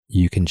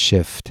you can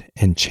shift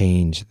and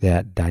change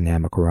that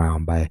dynamic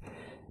around by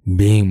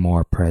being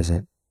more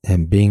present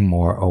and being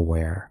more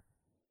aware,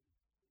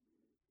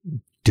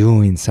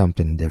 doing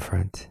something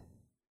different,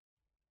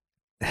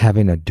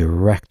 having a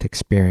direct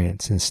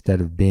experience instead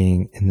of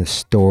being in the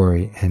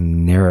story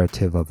and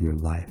narrative of your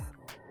life.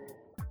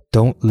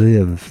 Don't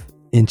live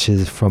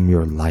inches from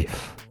your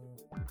life.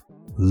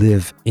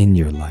 Live in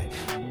your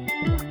life.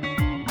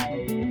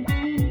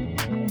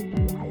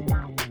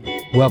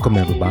 Welcome,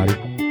 everybody,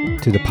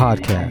 to the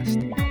podcast,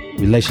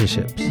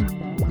 Relationships.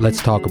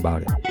 Let's talk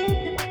about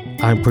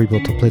it. I'm Preble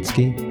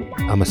Toplitsky.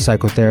 I'm a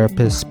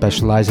psychotherapist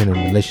specializing in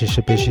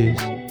relationship issues.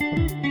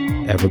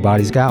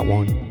 Everybody's got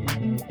one.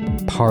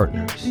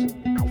 Partners,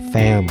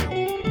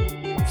 family,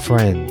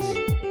 friends,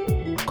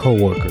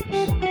 co-workers,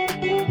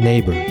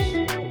 neighbors,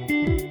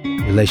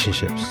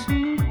 relationships.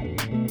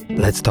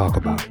 Let's talk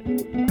about it.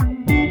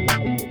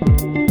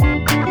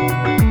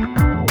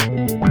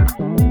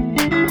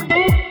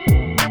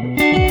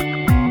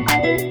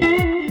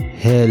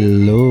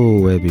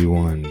 Hello,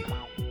 everyone.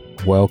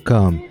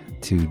 Welcome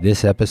to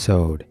this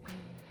episode.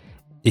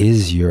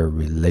 Is your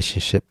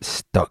relationship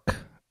stuck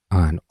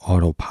on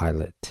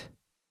autopilot?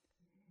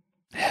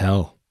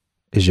 Hell,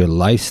 is your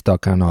life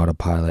stuck on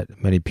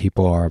autopilot? Many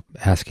people are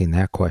asking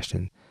that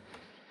question.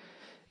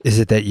 Is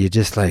it that you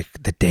just like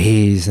the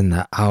days and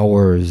the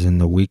hours and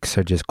the weeks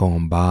are just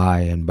going by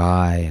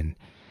and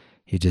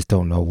you just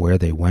don't know where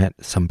they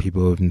went? Some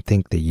people even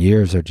think the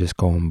years are just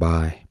going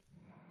by.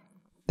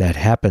 That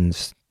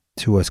happens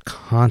to us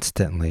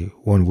constantly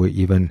when we're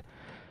even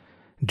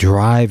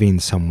driving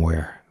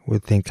somewhere. We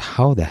think,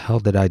 how the hell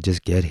did I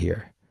just get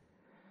here?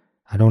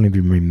 I don't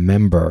even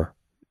remember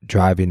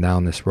driving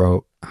down this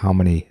road, how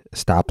many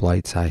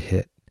stoplights I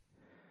hit.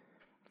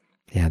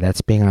 Yeah,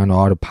 that's being on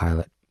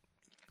autopilot.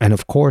 And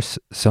of course,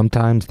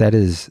 sometimes that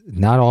is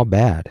not all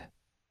bad.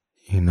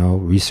 You know,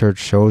 research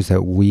shows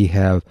that we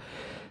have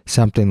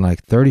something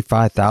like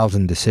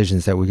 35,000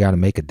 decisions that we got to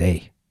make a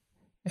day.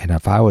 And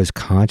if I was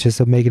conscious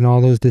of making all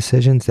those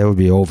decisions, that would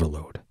be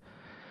overload.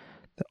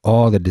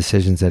 All the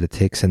decisions that it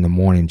takes in the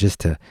morning just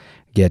to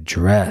get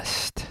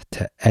dressed,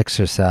 to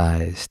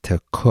exercise,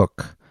 to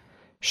cook.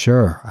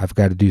 Sure, I've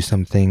got to do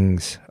some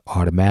things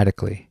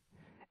automatically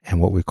and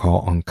what we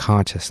call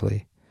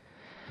unconsciously.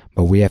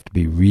 But we have to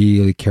be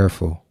really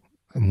careful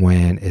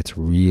when it's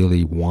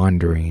really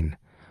wandering.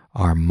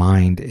 Our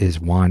mind is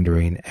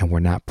wandering and we're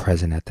not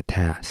present at the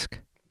task.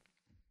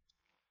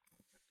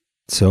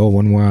 So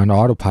when we're on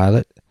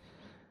autopilot,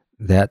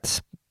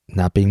 that's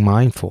not being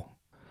mindful.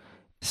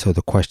 So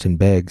the question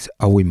begs,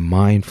 are we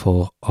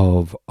mindful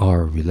of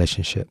our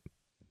relationship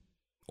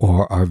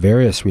or our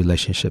various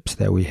relationships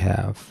that we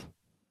have?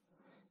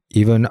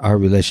 Even our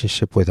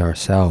relationship with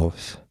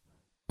ourselves.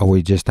 Are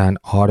we just on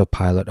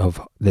autopilot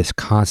of this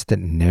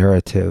constant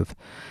narrative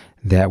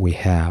that we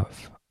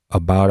have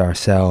about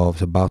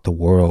ourselves, about the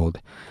world,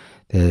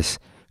 this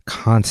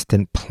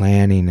constant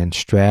planning and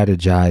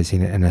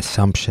strategizing and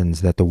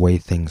assumptions that the way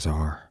things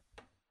are?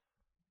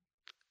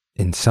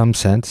 In some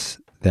sense,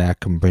 that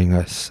can bring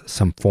us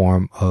some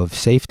form of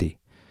safety.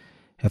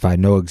 If I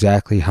know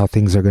exactly how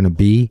things are going to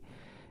be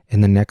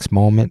in the next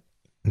moment,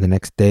 the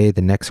next day,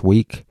 the next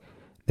week,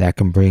 that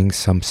can bring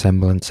some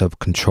semblance of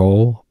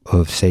control,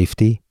 of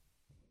safety.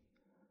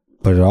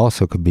 But it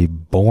also could be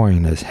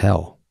boring as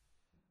hell.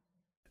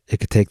 It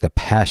could take the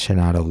passion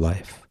out of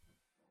life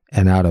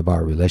and out of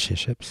our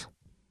relationships.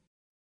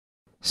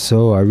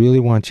 So I really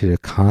want you to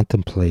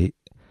contemplate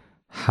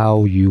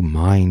how you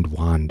mind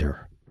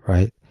wander,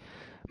 right?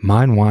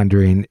 Mind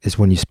wandering is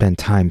when you spend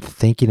time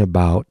thinking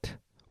about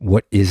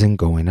what isn't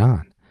going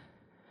on.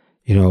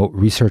 You know,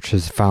 research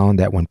has found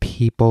that when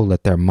people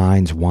let their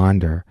minds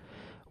wander,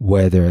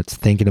 whether it's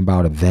thinking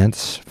about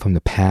events from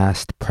the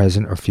past,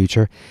 present, or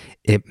future,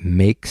 it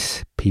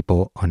makes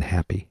people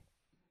unhappy.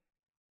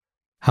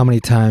 How many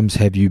times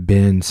have you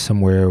been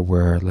somewhere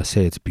where, let's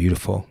say it's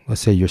beautiful. Let's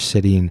say you're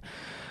sitting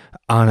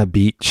on a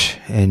beach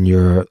and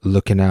you're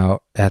looking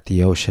out at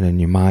the ocean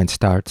and your mind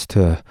starts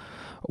to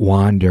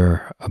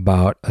wander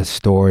about a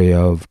story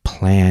of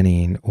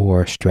planning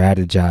or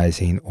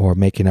strategizing or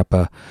making up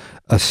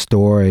a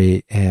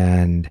story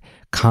and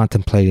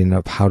contemplating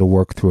of how to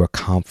work through a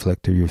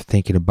conflict, or you're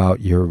thinking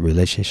about your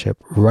relationship.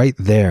 Right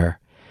there,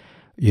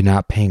 you're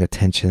not paying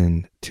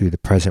attention to the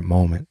present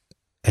moment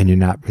and you're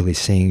not really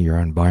seeing your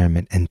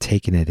environment and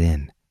taking it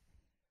in.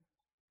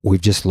 We've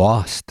just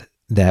lost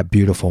that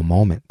beautiful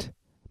moment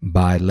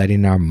by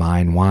letting our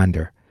mind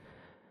wander,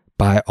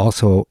 by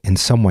also in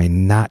some way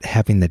not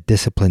having the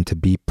discipline to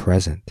be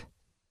present.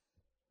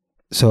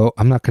 So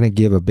I'm not going to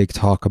give a big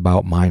talk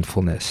about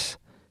mindfulness.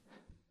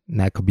 And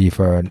that could be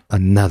for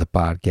another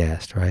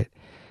podcast, right?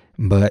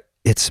 But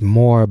it's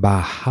more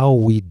about how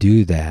we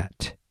do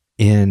that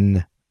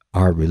in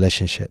our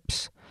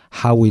relationships,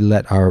 how we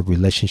let our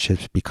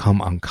relationships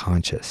become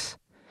unconscious.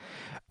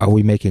 Are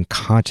we making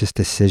conscious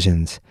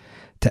decisions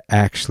to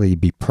actually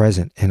be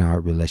present in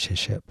our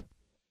relationship?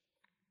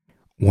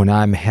 When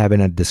I'm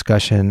having a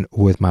discussion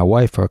with my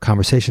wife or a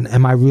conversation,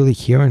 am I really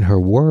hearing her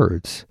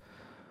words?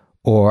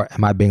 Or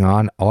am I being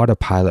on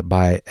autopilot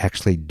by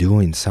actually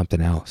doing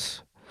something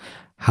else?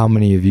 How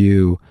many of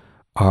you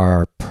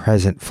are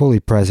present, fully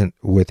present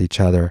with each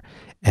other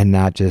and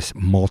not just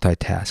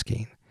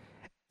multitasking?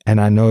 And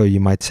I know you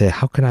might say,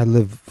 how can I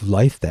live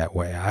life that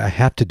way? I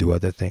have to do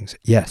other things.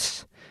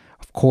 Yes,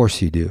 of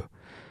course you do.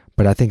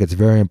 But I think it's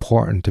very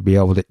important to be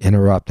able to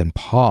interrupt and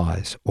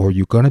pause, or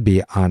you're going to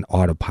be on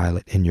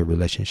autopilot in your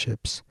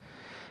relationships.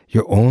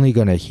 You're only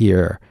going to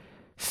hear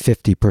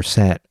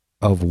 50%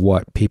 of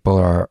what people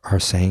are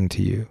saying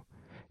to you.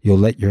 You'll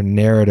let your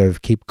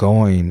narrative keep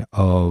going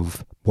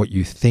of what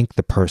you think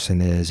the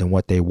person is and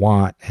what they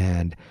want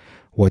and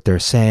what they're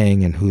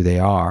saying and who they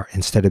are,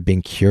 instead of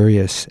being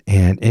curious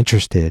and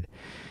interested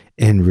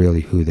in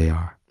really who they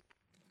are.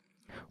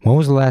 When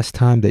was the last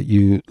time that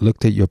you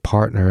looked at your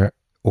partner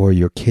or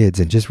your kids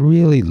and just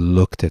really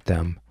looked at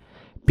them,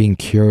 being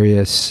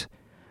curious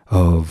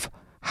of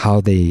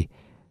how they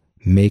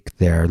make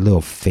their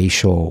little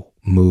facial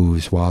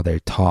moves while they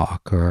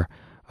talk, or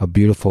a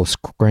beautiful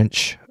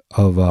scrunch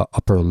of an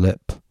upper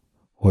lip,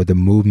 or the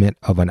movement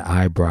of an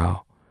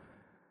eyebrow,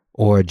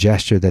 or a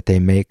gesture that they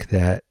make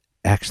that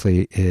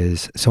actually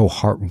is so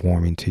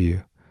heartwarming to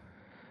you?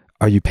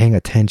 Are you paying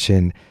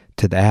attention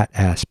to that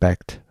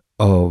aspect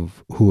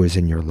of who is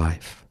in your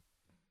life?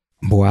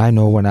 Boy, I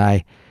know when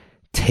I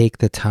take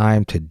the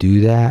time to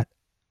do that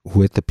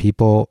with the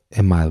people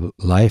in my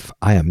life,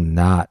 I am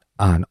not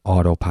on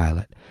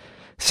autopilot.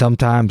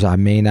 Sometimes I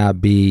may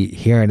not be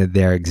hearing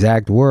their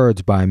exact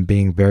words, but I'm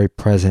being very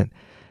present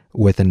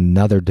with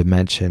another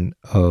dimension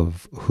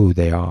of who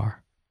they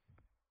are.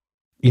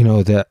 You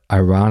know, the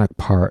ironic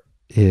part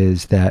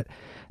is that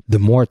the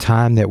more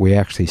time that we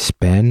actually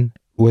spend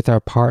with our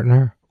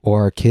partner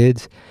or our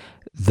kids,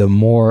 the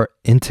more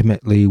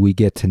intimately we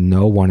get to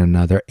know one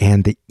another,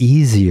 and the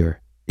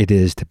easier it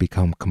is to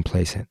become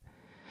complacent.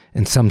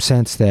 In some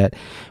sense that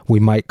we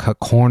might cut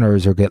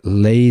corners or get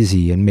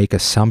lazy and make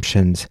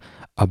assumptions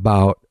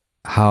about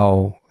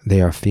how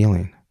they are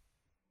feeling.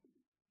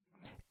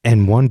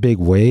 And one big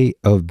way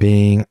of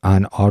being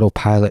on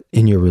autopilot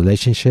in your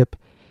relationship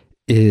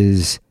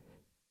is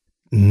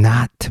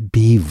not to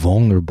be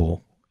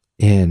vulnerable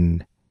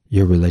in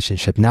your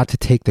relationship, not to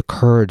take the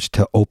courage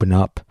to open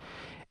up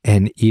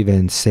and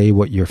even say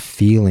what you're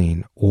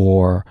feeling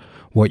or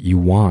what you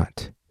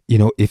want. You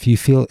know, if you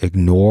feel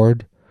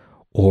ignored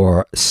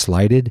or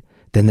slighted,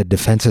 then the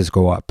defenses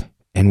go up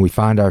and we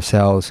find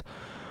ourselves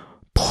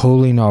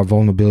pulling our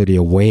vulnerability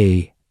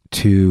away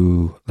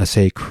to, let's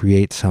say,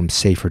 create some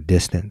safer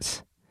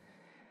distance.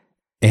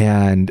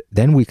 And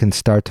then we can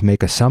start to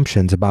make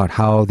assumptions about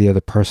how the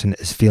other person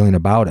is feeling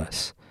about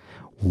us.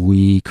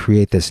 We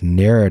create this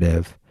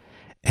narrative,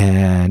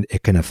 and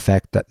it can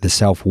affect the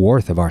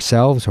self-worth of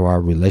ourselves or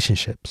our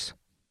relationships.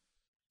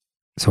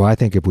 So I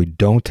think if we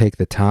don't take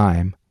the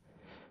time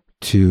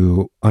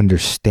to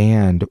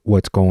understand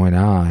what's going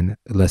on,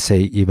 let's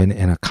say even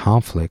in a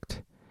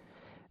conflict,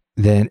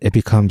 then it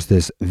becomes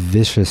this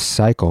vicious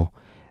cycle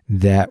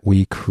that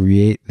we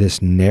create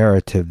this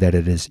narrative that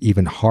it is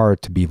even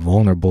hard to be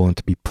vulnerable and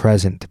to be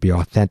present, to be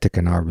authentic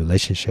in our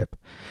relationship.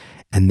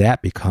 And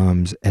that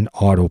becomes an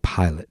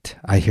autopilot.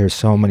 I hear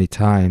so many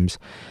times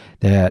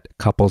that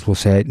couples will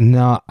say,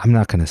 no, I'm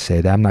not going to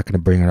say that. I'm not going to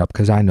bring it up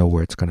because I know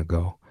where it's going to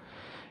go.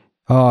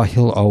 Oh,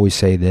 he'll always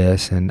say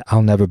this and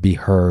I'll never be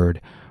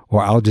heard,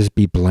 or I'll just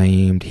be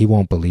blamed. He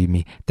won't believe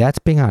me. That's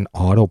being on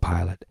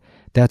autopilot.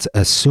 That's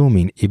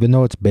assuming, even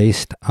though it's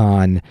based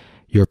on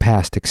your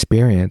past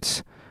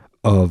experience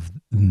of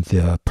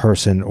the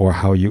person or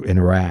how you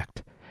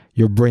interact,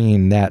 you're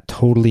bringing that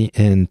totally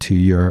into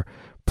your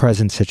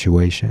present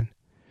situation.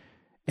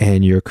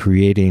 And you're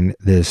creating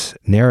this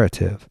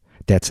narrative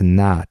that's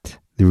not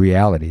the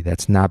reality,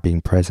 that's not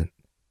being present.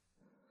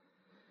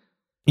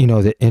 You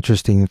know, the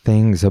interesting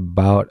things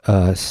about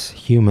us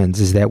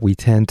humans is that we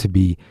tend to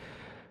be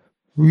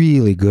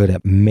really good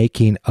at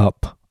making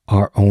up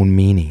our own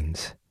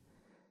meanings.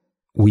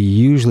 We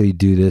usually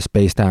do this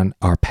based on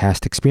our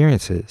past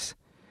experiences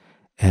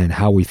and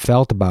how we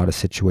felt about a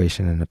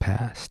situation in the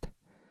past.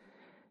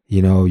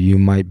 You know, you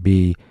might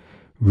be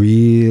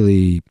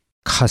really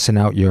cussing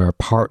out your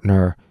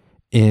partner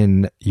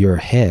in your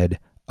head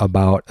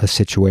about a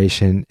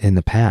situation in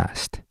the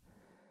past.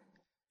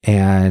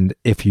 And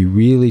if you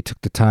really took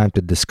the time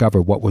to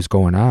discover what was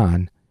going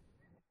on,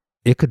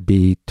 it could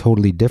be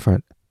totally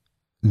different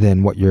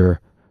than what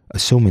you're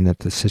assuming that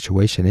the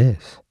situation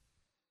is.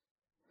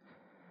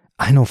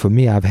 I know for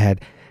me, I've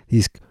had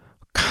these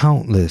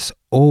countless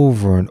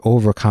over and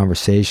over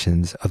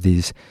conversations of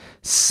these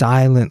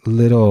silent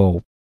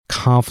little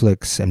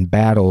conflicts and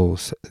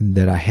battles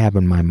that I have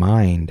in my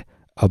mind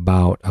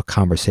about a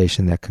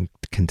conversation that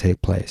can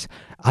take place.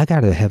 I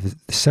got to have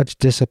such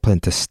discipline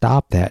to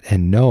stop that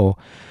and know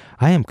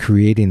I am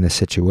creating the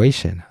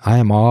situation. I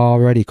am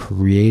already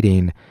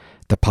creating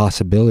the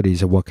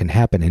possibilities of what can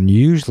happen. And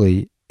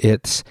usually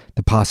it's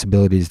the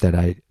possibilities that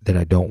I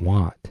don't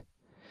want.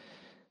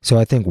 So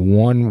I think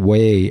one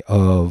way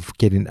of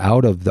getting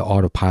out of the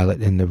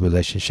autopilot in the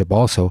relationship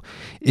also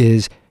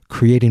is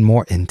creating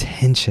more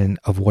intention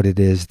of what it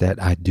is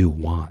that I do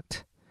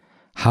want.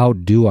 how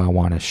do I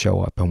want to show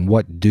up and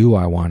what do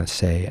I want to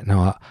say, and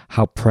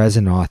how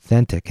present and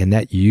authentic. And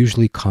that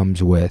usually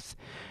comes with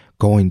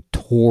going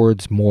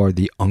towards more of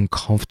the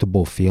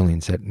uncomfortable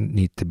feelings that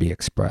need to be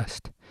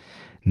expressed,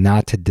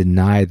 not to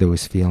deny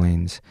those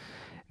feelings,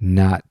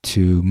 not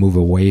to move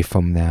away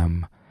from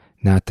them,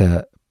 not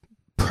to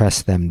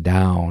press them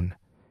down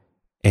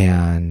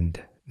and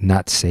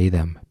not say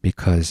them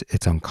because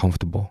it's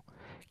uncomfortable.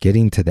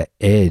 Getting to the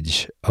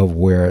edge of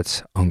where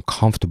it's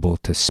uncomfortable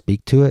to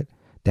speak to it,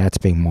 that's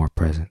being more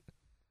present.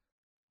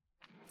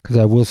 Because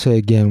I will say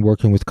again,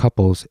 working with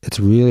couples, it's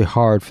really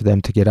hard for them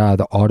to get out of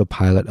the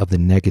autopilot of the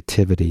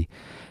negativity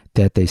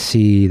that they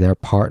see their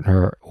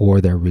partner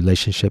or their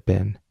relationship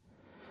in.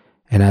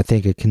 And I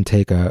think it can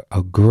take a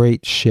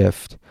great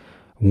shift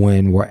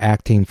when we're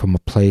acting from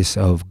a place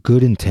of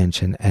good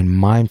intention and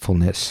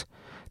mindfulness,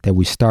 that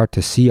we start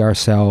to see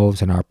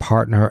ourselves and our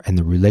partner and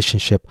the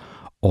relationship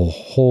a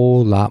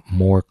whole lot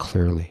more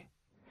clearly.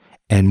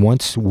 And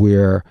once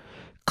we're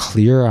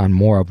clear on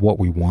more of what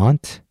we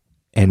want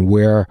and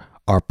where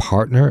our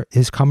partner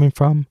is coming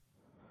from,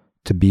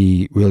 to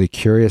be really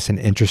curious and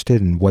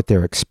interested in what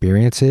their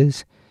experience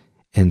is,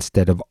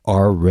 instead of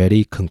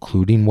already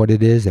concluding what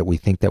it is that we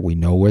think that we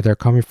know where they're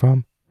coming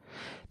from,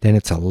 then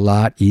it's a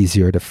lot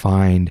easier to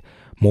find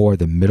more of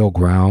the middle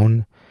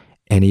ground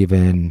and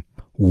even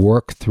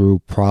work through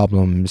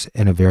problems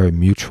in a very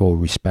mutual,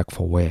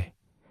 respectful way.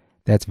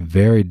 That's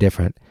very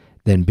different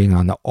than being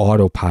on the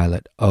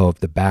autopilot of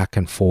the back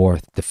and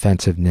forth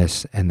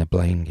defensiveness and the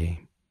blame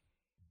game.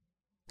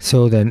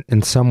 So then,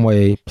 in some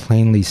way,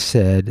 plainly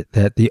said,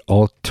 that the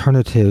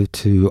alternative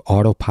to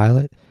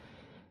autopilot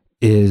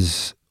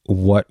is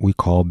what we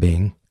call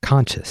being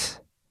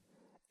conscious.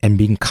 And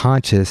being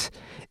conscious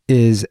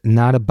is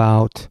not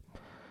about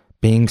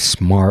being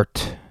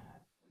smart,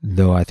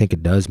 though I think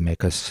it does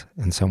make us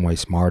in some way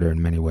smarter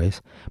in many ways.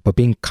 But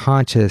being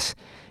conscious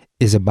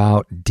is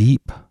about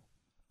deep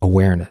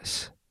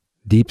awareness,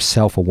 deep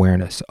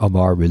self-awareness of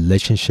our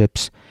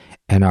relationships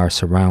and our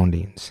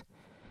surroundings.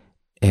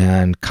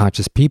 And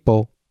conscious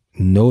people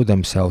know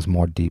themselves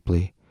more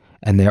deeply,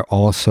 and they're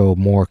also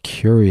more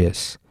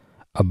curious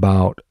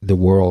about the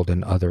world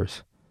and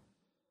others.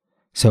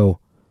 So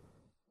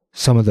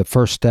some of the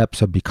first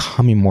steps of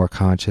becoming more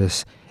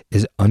conscious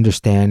is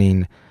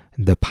understanding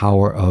the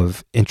power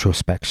of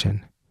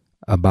introspection,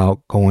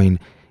 about going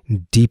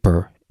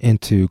deeper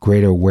into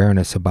greater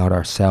awareness about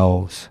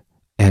ourselves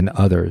and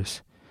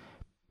others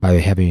by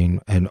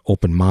having an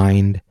open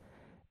mind,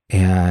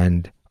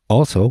 and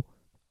also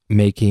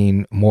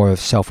making more of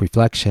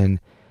self-reflection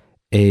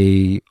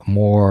a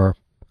more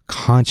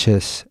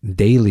conscious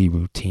daily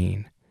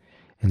routine,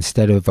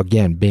 instead of,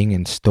 again, being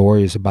in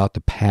stories about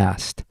the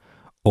past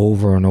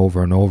over and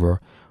over and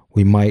over.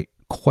 We might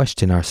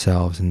question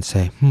ourselves and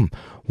say,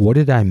 what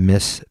did I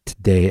miss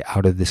today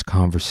out of this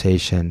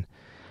conversation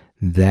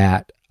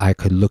that I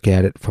could look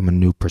at it from a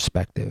new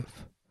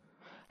perspective?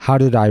 How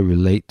did I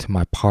relate to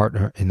my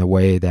partner in a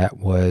way that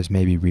was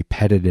maybe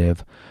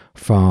repetitive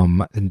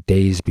from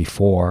days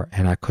before,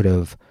 and I could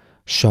have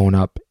shown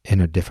up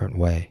in a different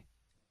way?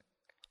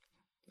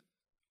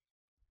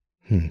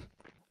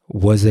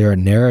 Was there a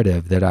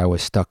narrative that I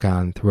was stuck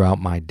on throughout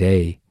my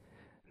day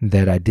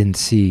that I didn't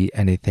see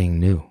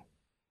anything new?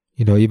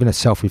 Even a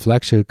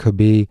self-reflection could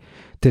be,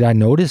 did I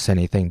notice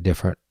anything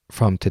different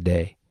from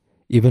today,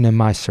 even in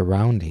my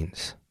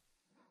surroundings?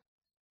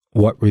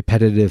 What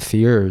repetitive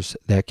fears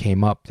that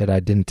came up that I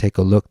didn't take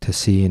a look to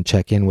see and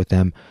check in with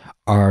them,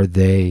 are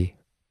they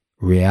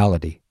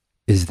reality?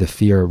 Is the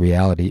fear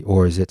reality,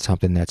 or is it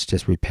something that's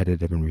just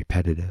repetitive and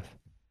repetitive?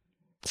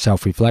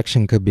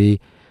 Self-reflection could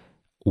be,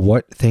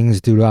 what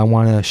things do I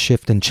want to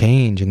shift and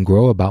change and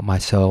grow about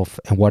myself,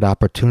 and what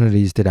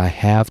opportunities did I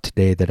have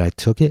today that I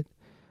took it?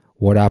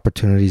 What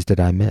opportunities did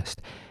I miss?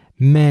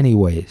 Many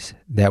ways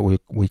that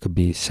we could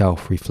be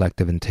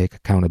self-reflective and take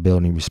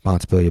accountability and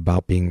responsibility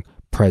about being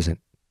present.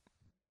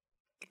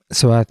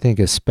 So I think,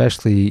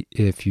 especially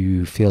if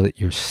you feel that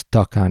you're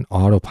stuck on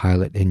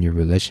autopilot in your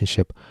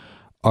relationship,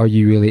 are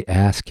you really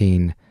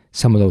asking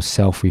some of those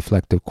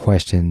self-reflective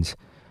questions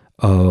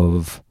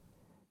of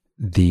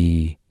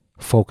the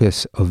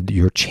focus of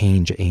your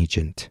change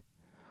agent?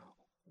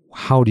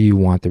 How do you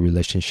want the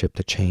relationship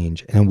to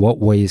change? And in what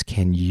ways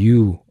can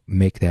you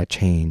make that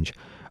change?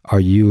 Are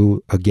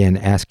you, again,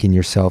 asking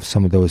yourself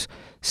some of those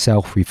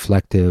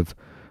self-reflective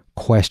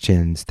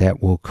questions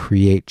that will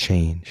create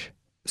change?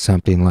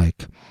 Something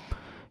like,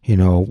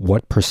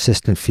 what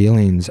persistent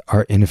feelings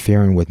are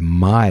interfering with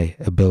my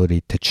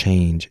ability to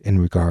change in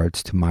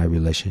regards to my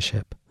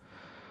relationship?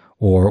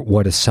 Or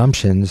what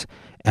assumptions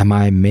am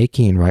I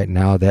making right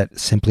now that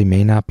simply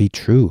may not be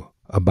true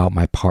about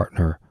my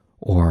partner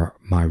or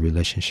my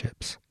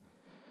relationships?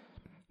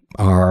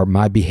 Are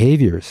my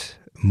behaviors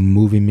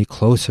moving me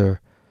closer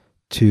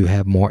to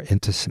have more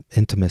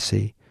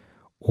intimacy,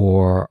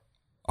 or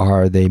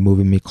are they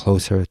moving me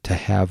closer to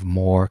have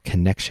more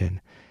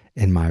connection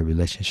in my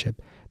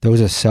relationship? Those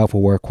are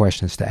self-aware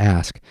questions to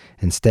ask,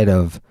 instead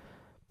of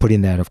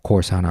putting that, of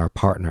course, on our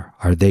partner.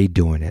 Are they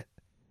doing it?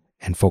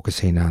 And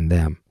focusing on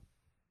them.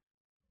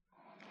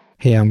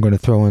 Hey, I'm going to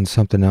throw in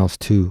something else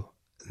too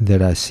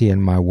that I see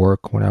in my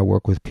work when I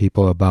work with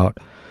people about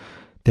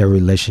their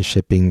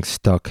relationship being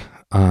stuck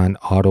on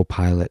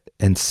autopilot.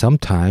 And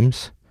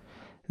sometimes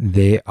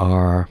they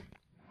are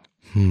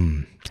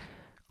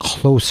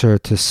closer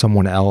to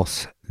someone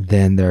else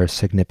than their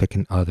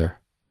significant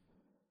other.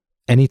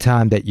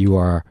 Anytime that you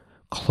are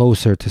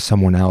closer to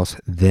someone else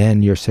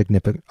than your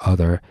significant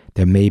other,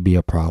 there may be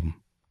a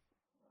problem.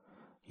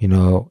 You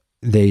know,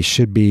 they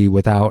should be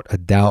without a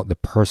doubt the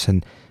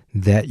person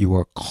that you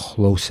are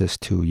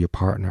closest to, your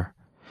partner.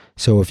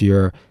 So if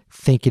you're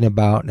thinking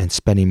about and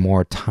spending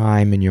more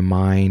time in your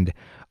mind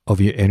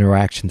of your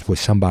interactions with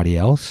somebody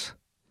else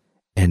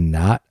and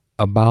not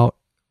about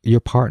your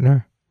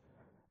partner,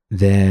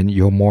 then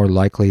you're more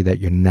likely that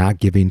you're not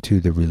giving to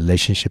the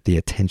relationship the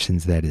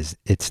attentions that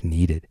it's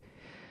needed.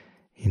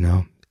 You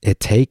know, it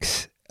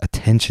takes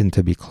attention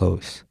to be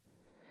close.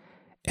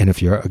 And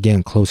if you're,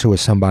 again, closer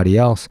with somebody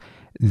else,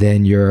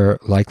 then you're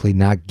likely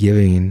not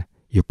giving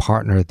your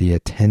partner the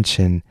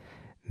attention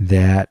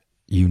that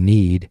you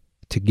need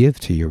to give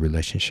to your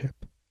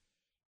relationship.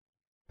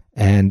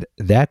 And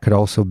that could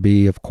also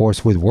be, of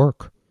course, with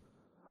work.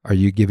 Are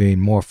you giving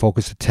more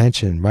focused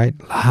attention, right?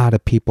 A lot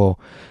of people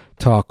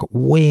talk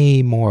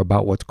way more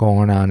about what's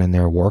going on in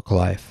their work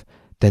life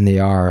than they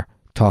are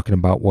talking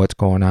about what's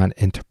going on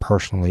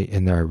interpersonally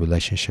in their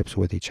relationships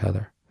with each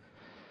other.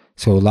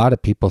 So a lot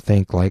of people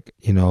think like,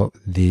 you know,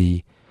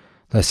 the,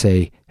 let's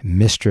say,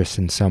 mistress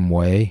in some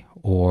way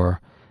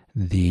or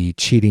the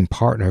cheating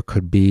partner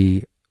could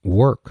be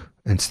work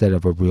instead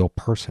of a real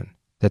person,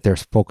 that they're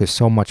focused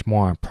so much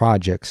more on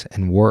projects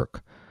and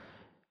work,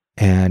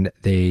 and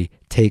they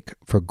take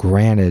for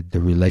granted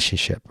the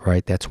relationship,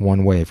 right? That's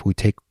one way. If we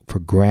take for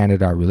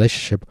granted our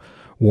relationship,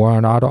 we're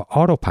on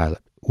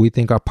autopilot. We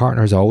think our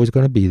partner is always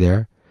going to be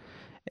there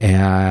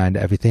and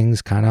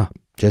everything's kind of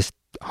just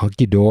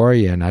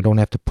hunky-dory and I don't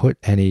have to put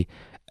any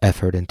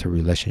effort into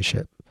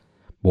relationship.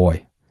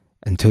 Boy,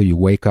 until you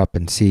wake up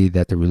and see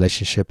that the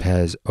relationship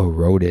has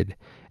eroded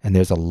and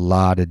there's a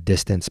lot of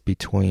distance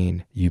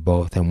between you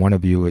both, and one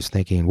of you is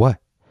thinking, what?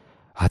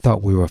 I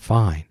thought we were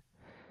fine.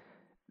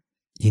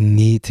 You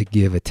need to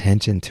give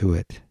attention to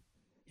it.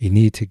 You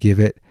need to give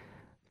it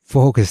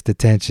focused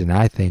attention,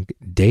 I think,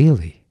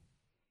 daily,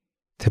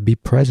 to be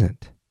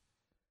present,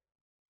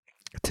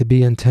 to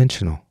be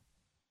intentional.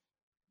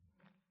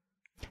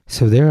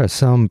 So there are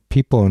some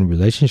people in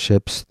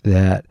relationships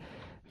that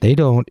they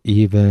don't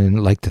even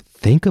like to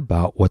think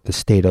about what the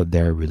state of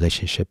their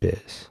relationship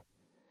is.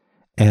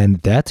 And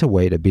that's a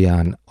way to be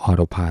on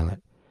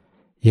autopilot.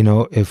 You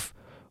know, if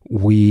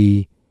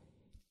we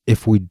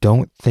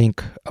don't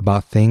think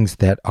about things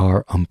that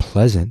are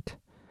unpleasant,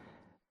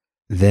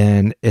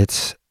 then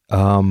it's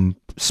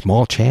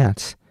small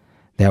chance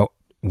that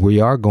we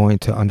are going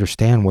to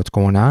understand what's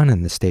going on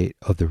in the state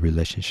of the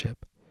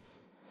relationship.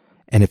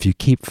 And if you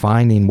keep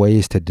finding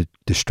ways to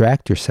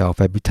distract yourself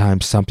every time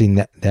something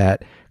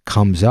that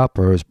comes up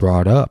or is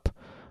brought up,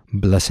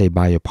 let's say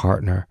by your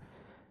partner,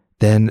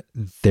 then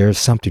there's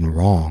something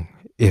wrong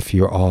if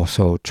you're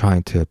also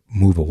trying to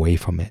move away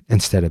from it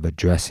instead of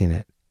addressing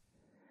it.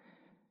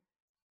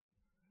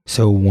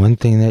 So one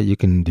thing that you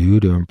can do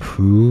to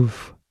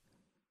improve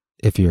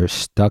if you're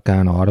stuck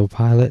on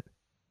autopilot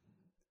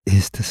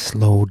is to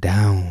slow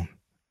down,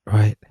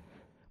 right?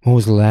 When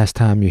was the last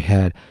time you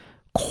had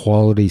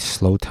quality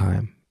slow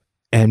time?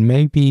 And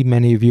maybe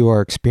many of you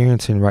are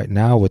experiencing right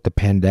now with the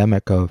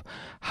pandemic of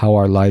how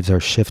our lives are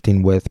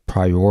shifting with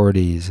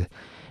priorities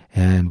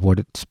and what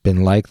it's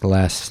been like the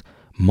last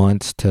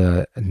months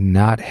to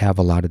not have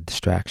a lot of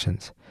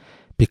distractions.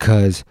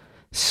 Because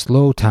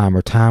slow time,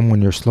 or time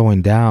when you're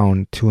slowing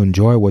down to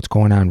enjoy what's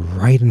going on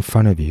right in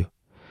front of you.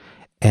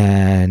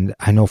 And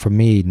I know for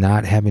me,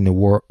 not having to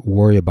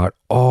worry about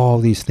all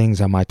these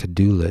things on my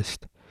to-do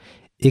list,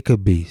 it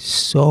could be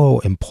so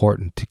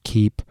important to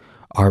keep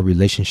our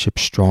relationship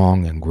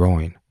strong and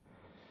growing.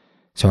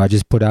 So I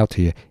just put out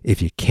to you,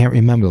 if you can't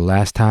remember the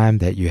last time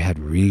that you had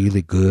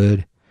really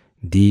good,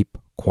 deep,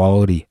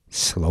 quality,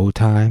 slow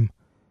time,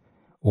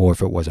 or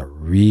if it was a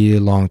really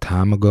long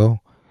time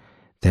ago,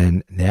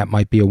 then that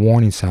might be a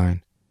warning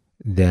sign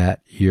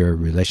that your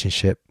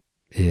relationship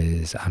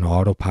is on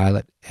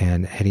autopilot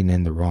and heading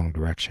in the wrong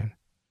direction.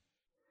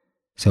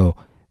 So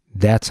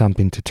that's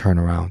something to turn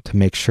around, to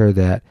make sure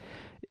that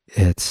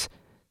it's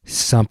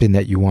something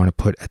that you want to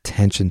put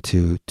attention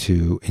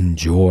to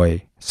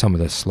enjoy some of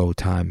the slow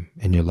time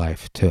in your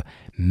life, to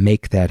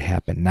make that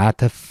happen, not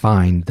to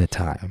find the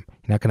time.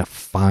 You're not going to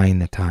find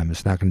the time.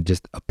 It's not going to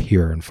just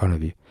appear in front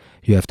of you.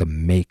 You have to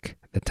make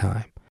the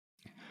time.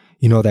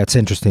 You know, that's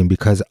interesting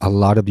because a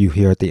lot of you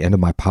here at the end of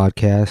my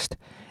podcast,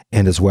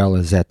 and as well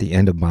as at the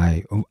end of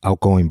my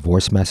outgoing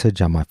voice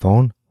message on my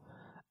phone,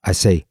 I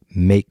say,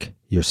 make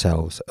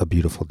yourselves a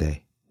beautiful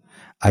day.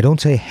 I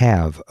don't say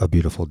have a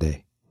beautiful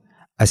day.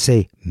 I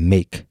say,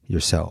 make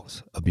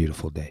yourselves a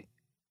beautiful day.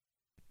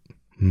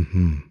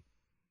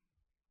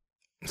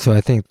 So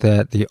I think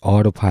that the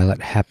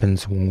autopilot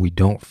happens when we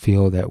don't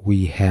feel that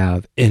we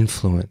have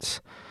influence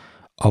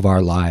of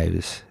our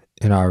lives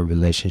in our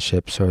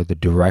relationships or the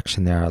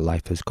direction that our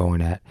life is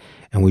going at.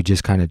 And we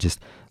just kind of just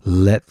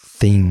let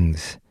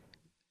things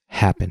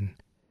happen.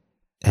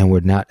 And we're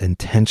not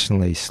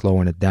intentionally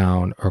slowing it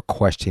down or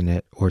questioning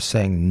it or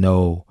saying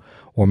no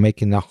or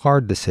making the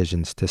hard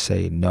decisions to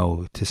say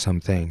no to some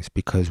things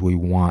because we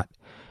want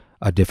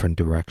a different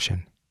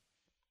direction.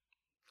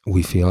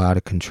 We feel out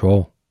of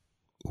control.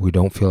 We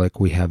don't feel like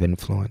we have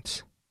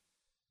influence.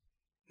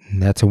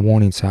 And that's a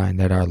warning sign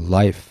that our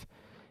life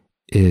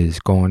is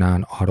going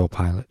on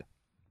autopilot.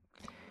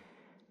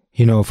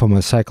 You know, from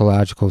a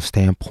psychological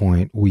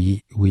standpoint,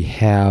 we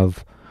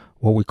have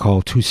what we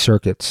call two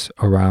circuits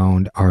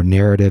around our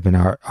narrative and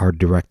our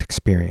direct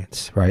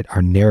experience, right?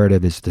 Our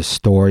narrative is the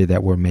story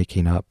that we're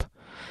making up,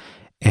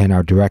 and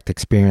our direct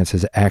experience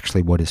is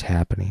actually what is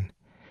happening.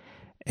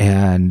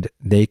 And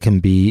they can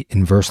be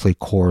inversely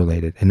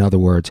correlated. In other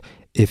words,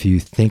 if you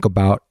think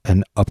about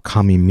an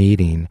upcoming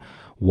meeting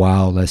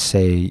while, let's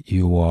say,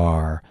 you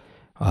are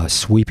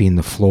sweeping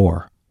the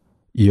floor,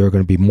 you're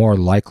going to be more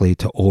likely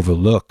to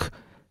overlook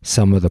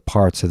some of the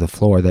parts of the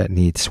floor that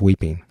need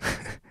sweeping.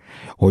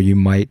 Or you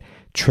might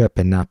trip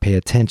and not pay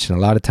attention. A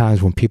lot of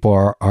times when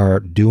people are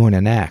doing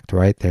an act,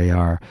 right? They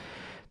are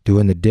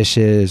doing the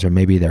dishes or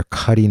maybe they're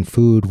cutting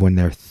food, when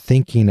they're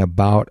thinking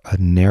about a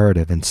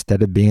narrative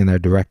instead of being in their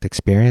direct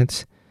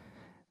experience,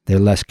 they're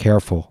less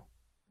careful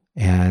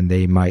and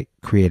they might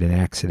create an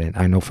accident.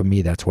 I know for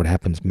me, that's what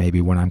happens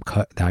maybe when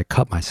I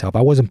cut myself.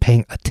 I wasn't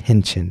paying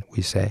attention,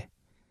 we say.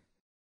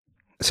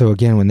 So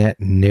again, when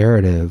that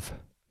narrative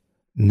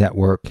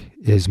network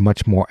is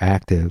much more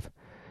active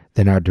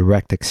than our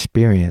direct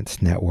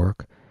experience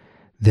network,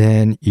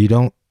 then you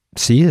don't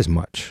see as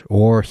much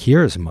or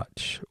hear as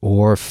much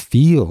or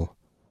feel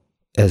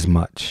as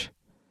much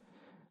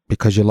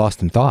because you're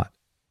lost in thought.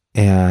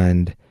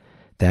 And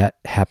that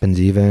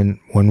happens even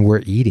when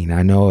we're eating.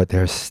 I know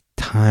there's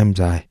times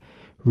I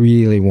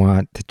really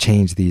want to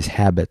change these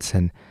habits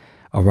and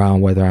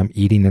around whether I'm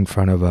eating in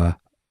front of a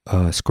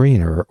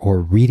screen or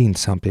reading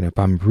something. If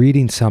I'm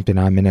reading something,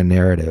 I'm in a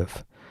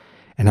narrative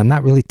and I'm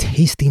not really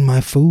tasting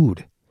my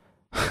food.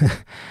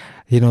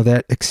 You know,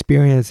 that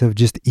experience of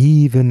just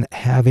even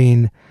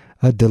having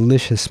a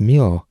delicious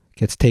meal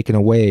gets taken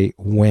away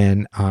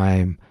when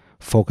I'm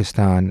focused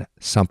on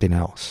something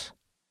else.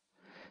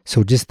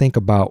 So just think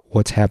about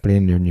what's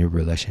happening in your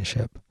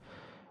relationship.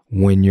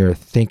 When you're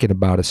thinking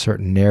about a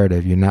certain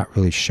narrative, you're not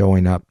really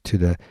showing up to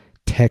the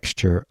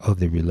texture of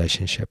the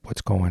relationship,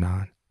 what's going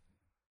on.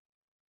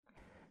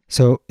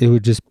 So it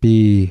would just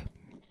be,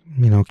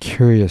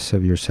 curious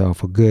of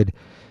yourself, a good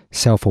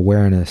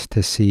self-awareness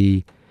to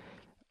see,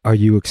 are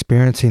you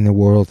experiencing the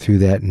world through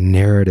that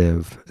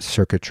narrative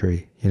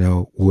circuitry,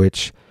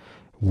 which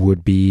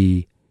would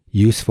be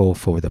useful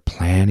for the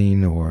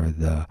planning or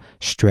the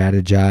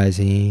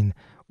strategizing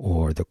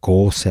or the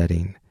goal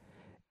setting.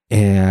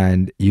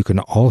 And you can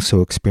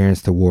also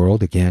experience the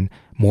world, again,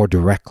 more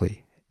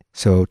directly.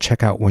 So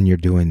check out when you're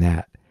doing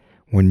that.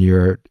 When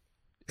you're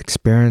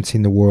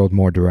experiencing the world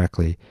more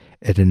directly,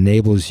 it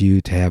enables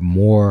you to have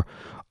more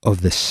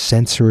of the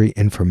sensory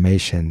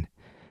information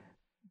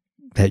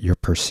that you're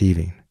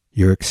perceiving.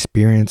 You're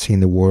experiencing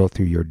the world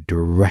through your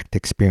direct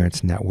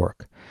experience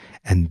network.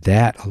 And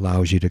that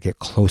allows you to get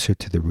closer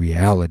to the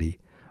reality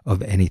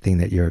of anything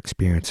that you're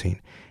experiencing,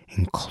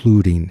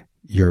 including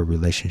your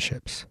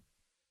relationships.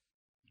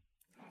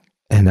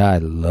 And I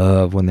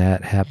love when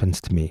that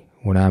happens to me,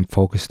 when I'm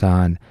focused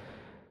on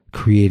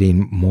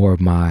creating more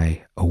of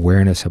my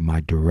awareness of my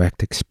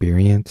direct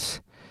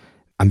experience.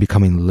 I'm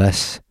becoming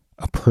less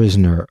a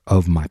prisoner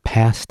of my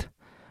past,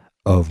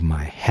 of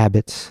my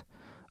habits,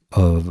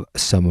 of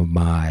some of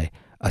my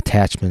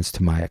attachments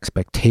to my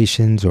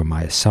expectations or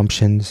my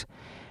assumptions.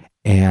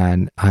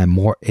 And I'm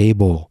more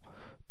able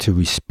to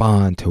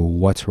respond to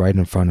what's right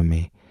in front of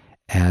me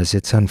as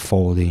it's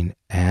unfolding,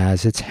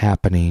 as it's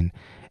happening,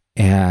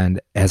 and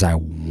as I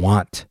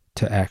want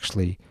to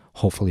actually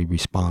hopefully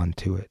respond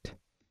to it.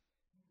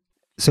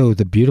 So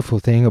the beautiful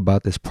thing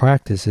about this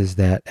practice is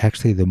that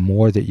actually the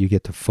more that you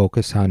get to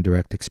focus on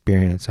direct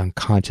experience, on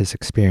conscious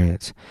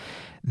experience,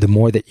 the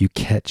more that you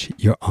catch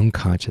your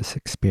unconscious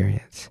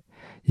experience.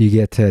 You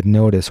get to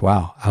notice,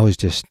 wow, I was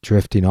just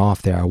drifting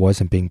off there. I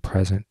wasn't being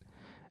present.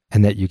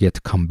 And that you get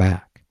to come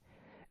back.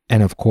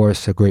 And of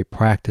course, a great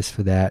practice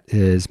for that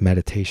is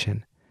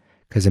meditation.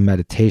 Because in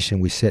meditation,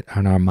 we sit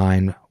and our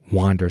mind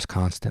wanders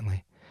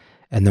constantly.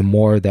 And the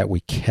more that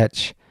we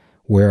catch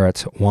where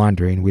it's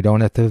wandering, we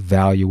don't have to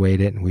evaluate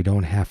it and we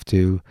don't have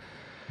to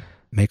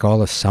make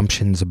all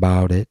assumptions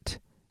about it.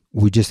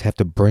 We just have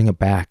to bring it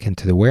back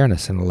into the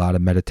awareness. And a lot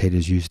of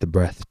meditators use the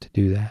breath to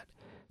do that.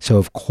 So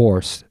of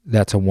course,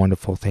 that's a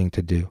wonderful thing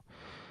to do.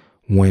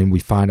 When we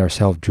find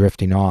ourselves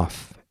drifting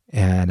off,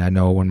 and I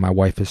know when my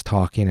wife is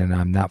talking and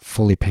I'm not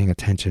fully paying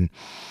attention,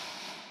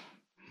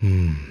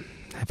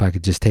 if I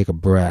could just take a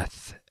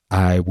breath,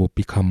 I will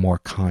become more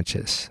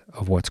conscious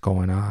of what's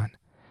going on.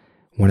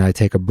 When I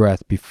take a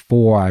breath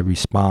before I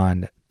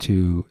respond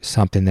to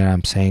something that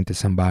I'm saying to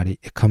somebody,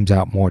 it comes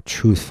out more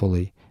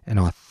truthfully and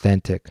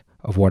authentic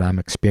of what I'm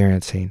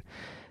experiencing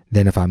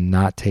than if I'm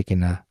not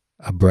taking a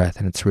a breath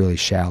and it's really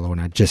shallow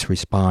and I just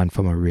respond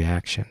from a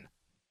reaction.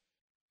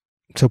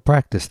 So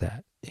practice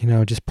that.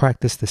 Just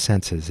practice the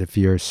senses. If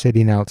you're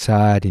sitting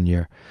outside and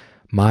your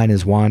mind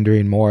is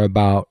wandering more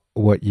about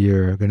what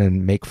you're going to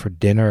make for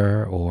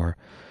dinner, or,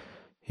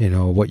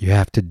 what you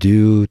have to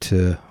do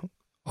to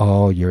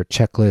all your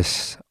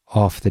checklists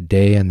off the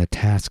day and the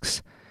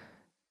tasks,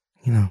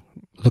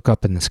 look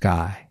up in the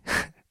sky.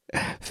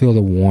 Feel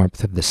the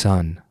warmth of the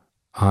sun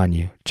on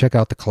you. Check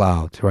out the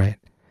clouds, right?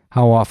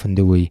 How often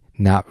do we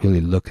not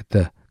really look at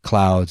the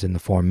clouds and the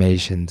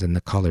formations and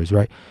the colors,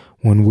 right?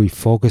 When we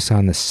focus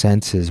on the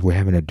senses, we're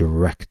having a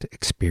direct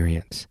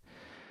experience.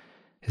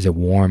 Is it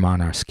warm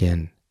on our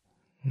skin?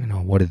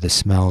 What are the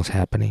smells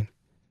happening?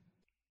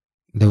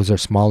 Those are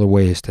smaller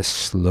ways to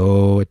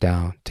slow it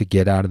down, to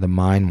get out of the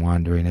mind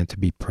wandering and to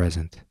be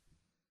present.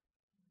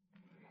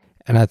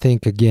 And I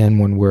think, again,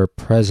 when we're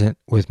present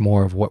with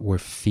more of what we're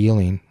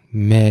feeling,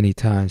 many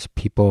times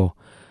people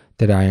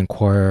that I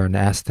inquire and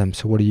ask them,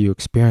 so what are you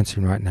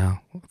experiencing right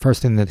now?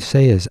 First thing that they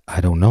say is, I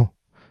don't know.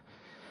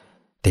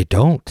 They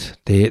don't.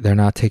 They're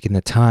not taking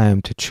the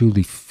time to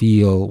truly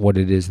feel what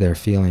it is they're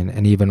feeling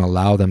and even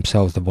allow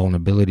themselves the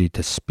vulnerability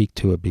to speak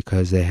to it,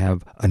 because they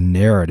have a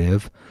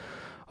narrative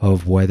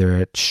of whether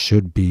it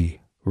should be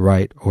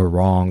right or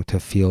wrong to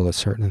feel a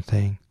certain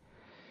thing.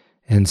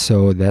 And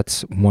so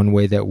that's one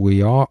way that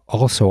we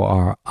also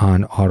are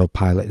on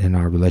autopilot in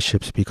our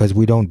relationships, because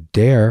we don't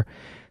dare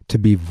to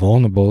be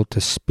vulnerable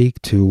to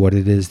speak to what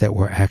it is that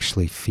we're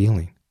actually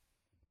feeling.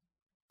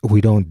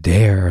 We don't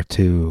dare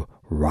to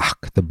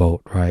rock the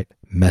boat, right?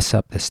 Mess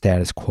up the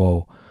status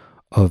quo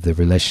of the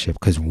relationship,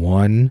 because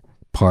one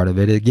part of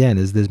it, again,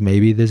 is this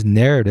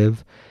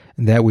narrative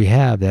that we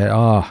have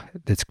that,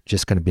 it's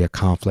just going to be a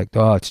conflict.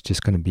 It's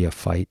just going to be a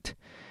fight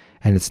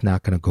and it's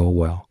not going to go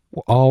well.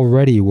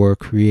 Already we're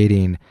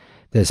creating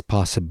this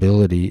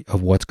possibility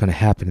of what's going to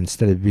happen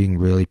instead of being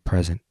really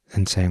present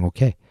and saying,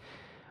 okay,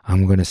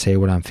 I'm going to say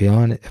what I'm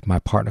feeling. If my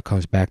partner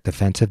comes back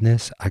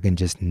defensiveness, I can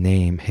just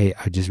name, hey,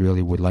 I just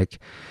really would like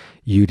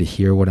you to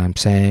hear what I'm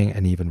saying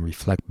and even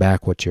reflect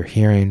back what you're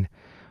hearing,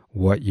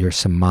 what you're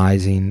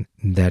surmising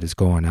that is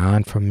going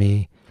on from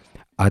me.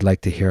 I'd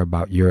like to hear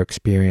about your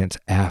experience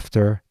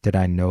after that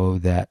I know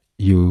that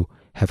you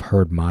have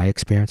heard my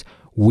experience.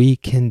 We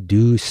can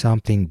do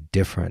something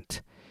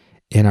different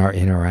in our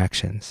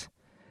interactions.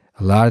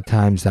 A lot of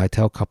times I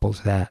tell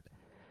couples that,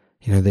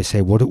 they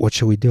say, what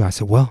should we do? I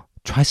said, well,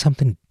 try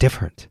something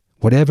different.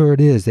 Whatever it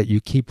is that you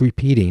keep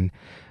repeating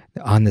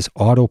on this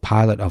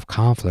autopilot of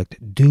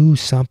conflict, do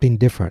something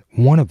different,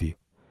 one of you.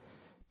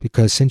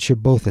 Because since you're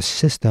both a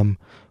system,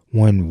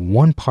 when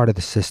one part of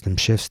the system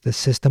shifts, the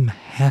system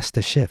has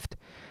to shift.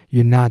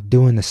 You're not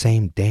doing the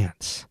same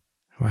dance,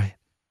 right?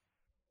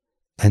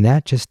 And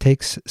that just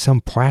takes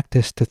some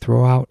practice to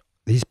throw out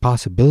these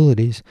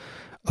possibilities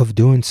of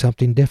doing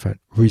something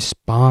different.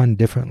 Respond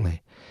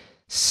differently.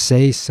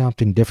 Say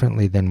something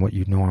differently than what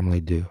you normally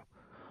do.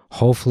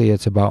 Hopefully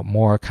it's about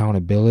more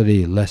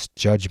accountability, less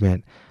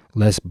judgment,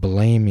 less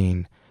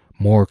blaming,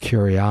 more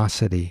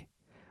curiosity,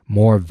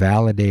 more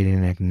validating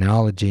and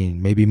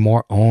acknowledging, maybe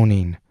more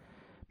owning,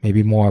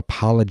 maybe more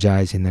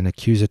apologizing than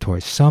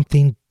accusatory.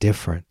 Something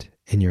different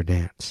in your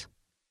dance.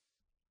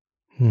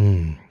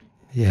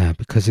 Yeah,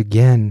 because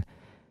again,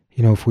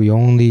 if we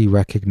only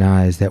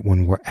recognize that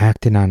when we're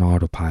acting on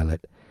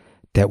autopilot,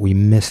 that we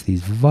miss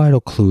these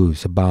vital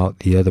clues about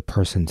the other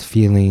person's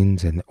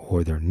feelings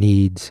or their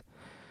needs.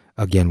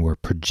 Again, we're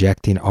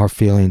projecting our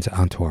feelings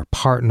onto our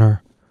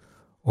partner,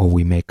 or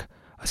we make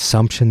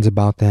assumptions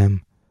about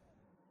them.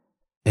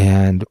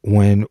 And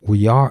when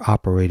we are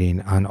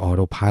operating on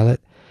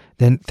autopilot,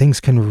 then things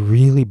can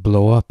really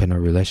blow up in a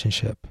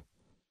relationship.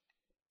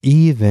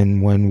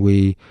 Even when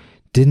we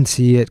didn't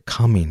see it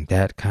coming,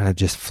 that kind of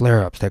just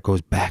flare-ups that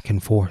goes back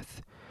and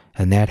forth.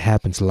 And that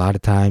happens a lot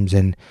of times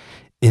in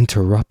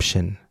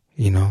interruption,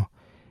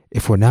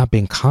 If we're not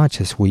being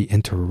conscious, we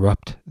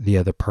interrupt the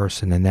other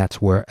person, and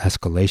that's where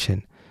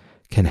escalation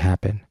can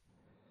happen.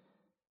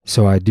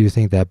 So I do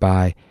think that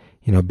by,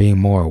 being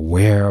more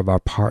aware of our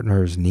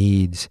partner's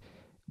needs,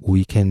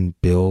 we can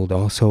build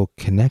also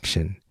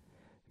connection.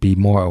 Be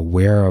more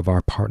aware of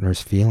our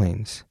partner's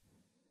feelings.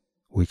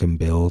 We can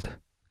build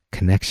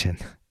connection.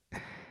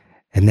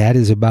 And that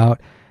is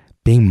about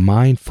being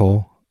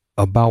mindful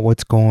about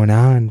what's going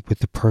on with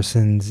the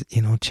person's,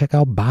 check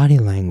out body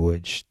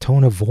language,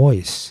 tone of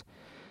voice.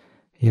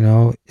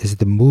 Is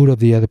the mood of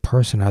the other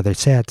person, are they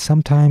sad?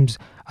 Sometimes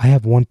I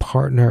have one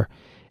partner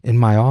in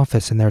my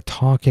office and they're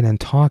talking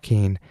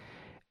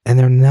and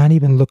they're not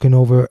even looking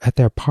over at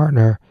their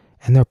partner,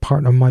 and their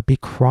partner might be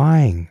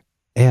crying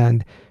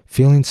and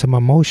feeling some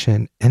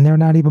emotion, and they're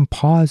not even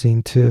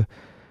pausing to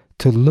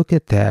look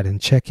at that and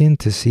check in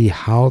to see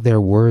how their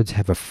words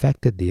have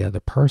affected the other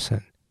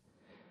person.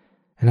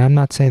 And I'm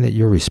not saying that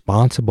you're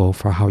responsible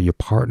for how your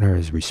partner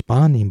is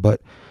responding,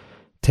 but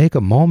take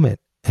a moment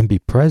and be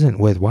present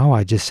with, wow,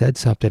 I just said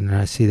something and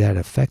I see that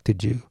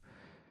affected you.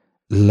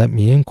 Let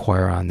me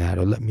inquire on that,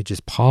 or let me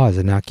just pause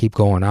and not keep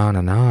going on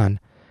and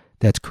on.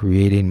 That's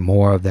creating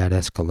more of that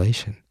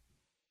escalation.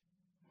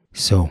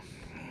 So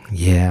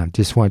Yeah,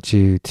 just want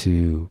you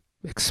to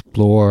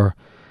explore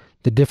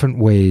the different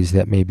ways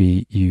that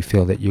maybe you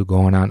feel that you're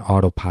going on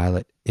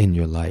autopilot in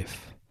your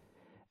life,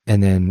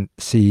 and then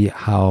see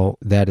how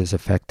that is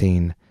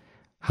affecting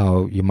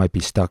how you might be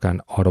stuck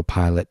on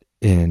autopilot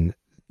in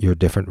your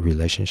different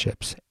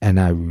relationships. And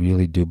I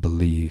really do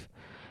believe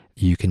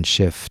you can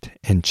shift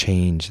and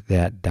change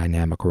that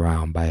dynamic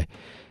around by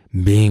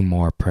being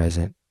more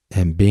present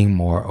and being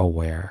more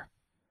aware,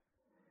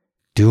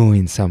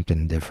 doing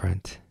something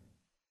different,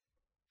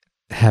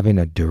 having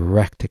a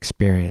direct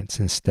experience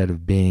instead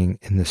of being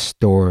in the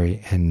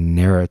story and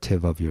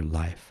narrative of your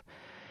life.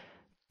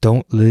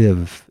 Don't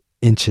live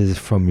inches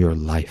from your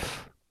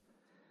life.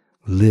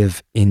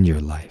 Live in your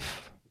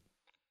life.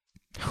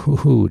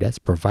 Ooh, that's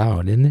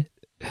profound, isn't it?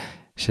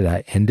 Should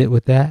I end it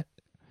with that?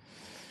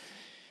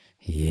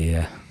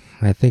 Yeah,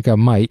 I think I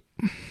might.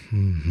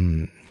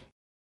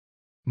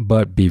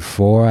 But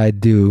before I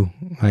do,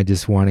 I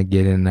just want to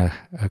get in a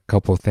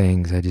couple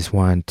things. I just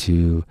want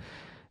to,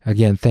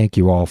 again, thank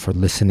you all for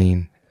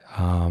listening,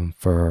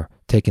 for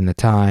taking the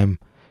time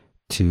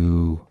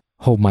to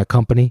hold my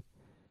company,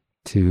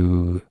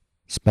 to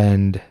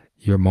spend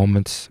your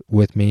moments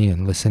with me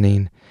and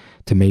listening,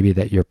 to maybe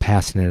that you're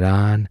passing it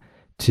on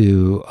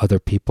to other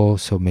people,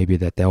 so maybe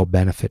that they'll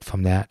benefit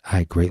from that.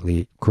 I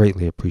greatly,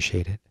 greatly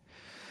appreciate it.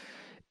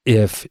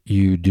 If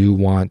you do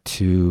want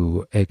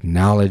to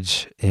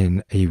acknowledge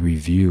in a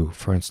review,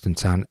 for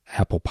instance, on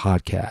Apple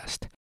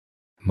Podcast,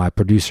 my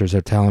producers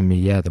are telling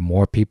me, the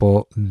more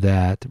people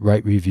that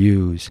write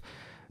reviews,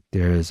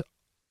 there's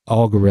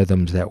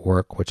algorithms that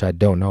work, which I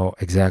don't know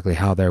exactly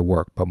how they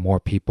work, but more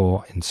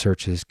people in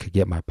searches could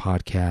get my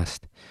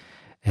podcast.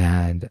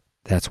 And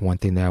that's one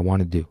thing that I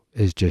want to do,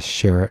 is just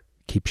share it,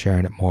 keep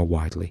sharing it more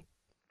widely.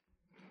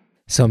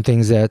 Some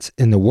things that's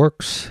in the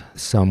works,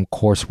 some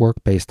coursework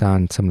based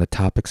on some of the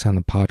topics on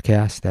the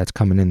podcast, that's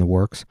coming in the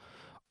works.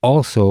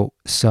 Also,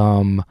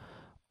 some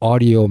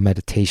audio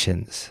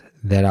meditations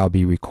that I'll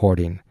be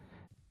recording.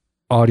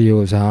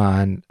 Audios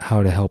on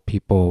how to help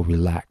people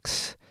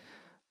relax,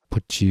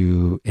 put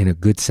you in a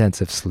good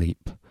sense of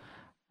sleep,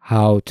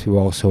 how to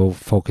also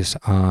focus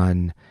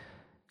on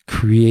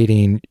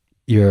creating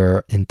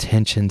your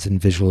intentions and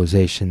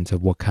visualizations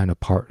of what kind of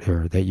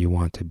partner that you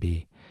want to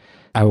be.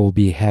 I will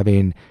be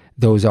having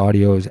those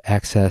audios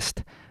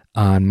accessed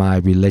on my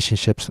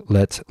Relationships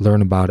Let's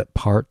Learn About It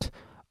part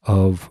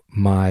of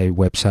my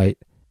website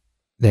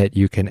that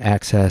you can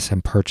access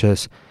and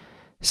purchase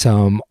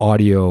some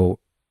audio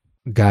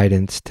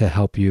guidance to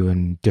help you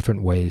in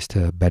different ways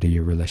to better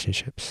your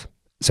relationships.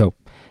 So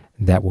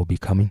that will be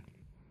coming.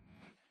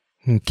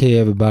 Okay,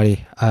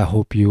 everybody, I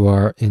hope you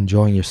are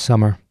enjoying your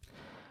summer.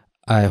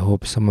 I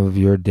hope some of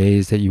your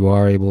days that you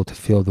are able to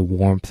feel the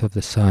warmth of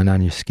the sun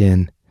on your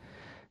skin,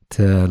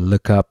 to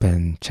look up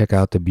and check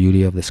out the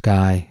beauty of the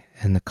sky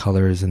and the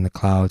colors and the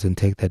clouds, and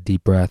take that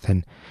deep breath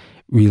and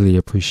really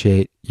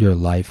appreciate your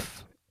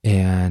life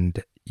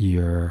and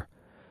your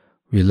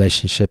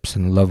relationships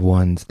and loved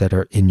ones that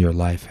are in your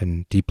life,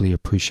 and deeply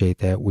appreciate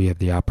that we have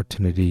the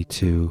opportunity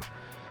to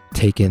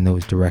take in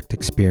those direct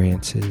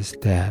experiences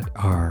that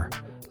are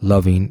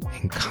loving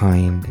and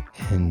kind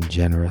and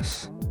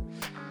generous.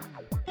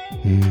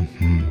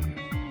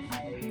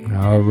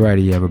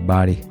 Alrighty,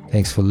 everybody.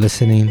 Thanks for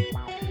listening,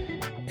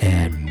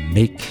 and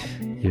make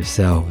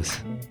yourselves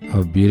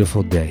a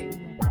beautiful day.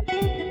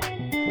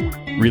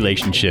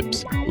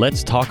 Relationships,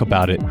 Let's Talk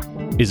About It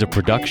is a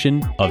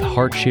production of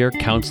HeartShare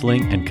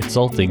Counseling and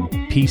Consulting,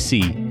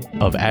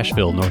 PC, of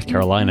Asheville, North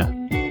Carolina.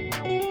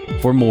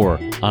 For more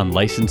on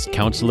licensed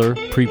counselor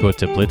Prepo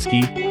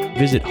Teplitsky,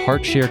 visit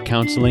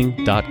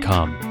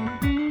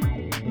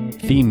heartsharecounseling.com.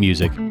 Theme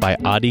music by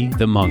Adi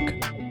the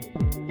Monk.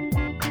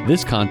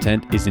 This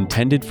content is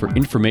intended for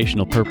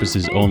informational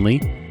purposes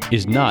only,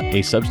 is not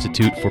a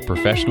substitute for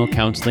professional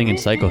counseling and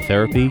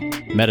psychotherapy,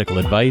 medical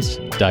advice,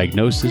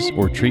 diagnosis,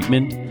 or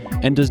treatment,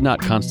 and does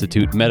not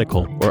constitute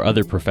medical or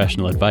other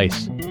professional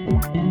advice.